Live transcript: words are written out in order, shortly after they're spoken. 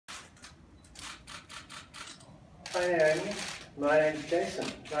Hi Naomi, my name's Jason.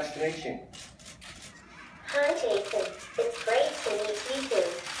 Nice to meet you. Hi Jason, it's great to meet you too.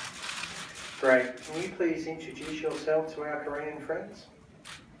 Great. Can you please introduce yourself to our Korean friends?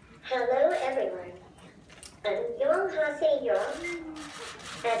 Hello everyone. 안녕하세요.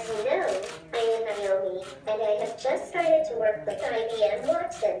 As you know, I am Naoe, and I have just started to work with IBM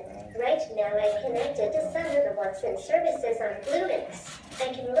Watson. Right now I connected to some of the Watson services on Bluemix.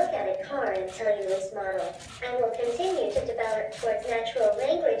 I can look at a car and tell you its model. I will continue to develop towards natural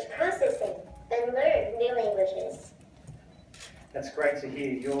language processing and learn new languages. That's great to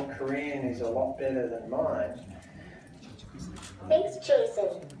hear. Your Korean is a lot better than mine. Thanks,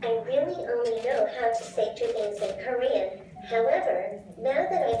 Jason. I really only know how to say two things in Korean. However, now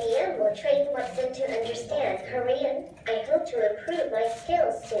that IBM will train Watson to understand Korean, I hope to improve my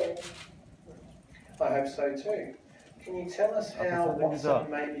skills soon. I hope so too. Can you tell us how Watson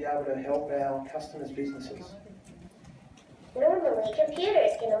may be able to help our customers' businesses? Normally,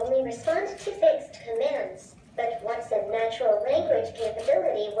 computers can only respond to fixed commands, but Watson's natural language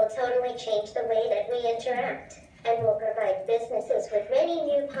capability will totally change the way that we interact, and will provide businesses with many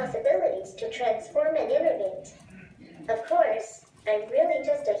new possibilities to transform and innovate. Of course, I'm really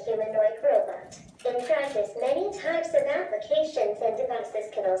just a humanoid robot. In practice, many types of applications and devices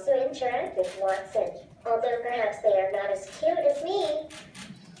can also interact with Watson, although perhaps they are not as cute as me.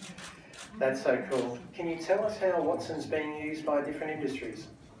 That's so cool. Can you tell us how Watson's being used by different industries?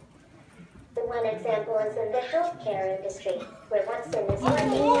 One example is in the healthcare industry, where Watson is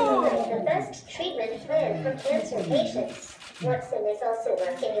working to provide the best treatment plan for cancer patients. Watson is also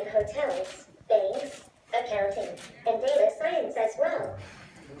working in hotels, banks, accounting, and data science as well.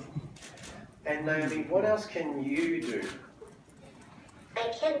 And Naomi, what else can you do?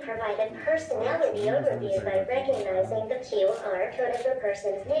 I can provide a personality overview by recognizing the QR code of the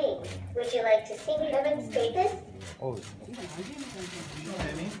person's name. Would you like to see me demonstrate this?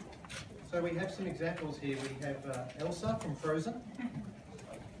 Naomi. So we have some examples here. We have Elsa from Frozen.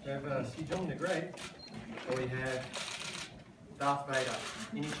 We have Sejong the Great. Or we have Darth Vader.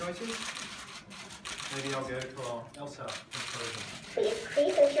 Any choices? Maybe I'll go for Elsa from Frozen.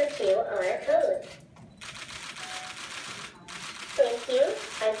 Please enter QR code. Thank you.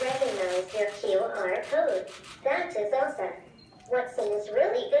 I recognize your QR code. That is Elsa. Watson is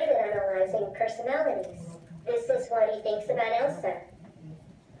really good at analyzing personalities. This is what he thinks about Elsa.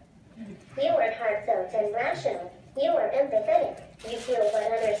 You are heartfelt and rational. You are empathetic. You feel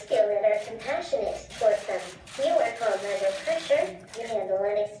what others feel and are compassionate towards them. You are calm under pressure. You handle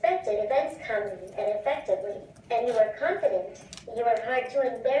unexpected events calmly and effectively. And you are confident. You are hard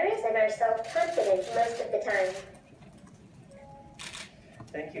to embarrass and are self-confident most of the time.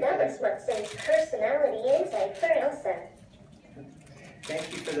 Thank you. That was Watson's personality insight for Elsa.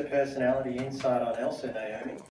 Thank you for the personality insight on Elsa, Naomi.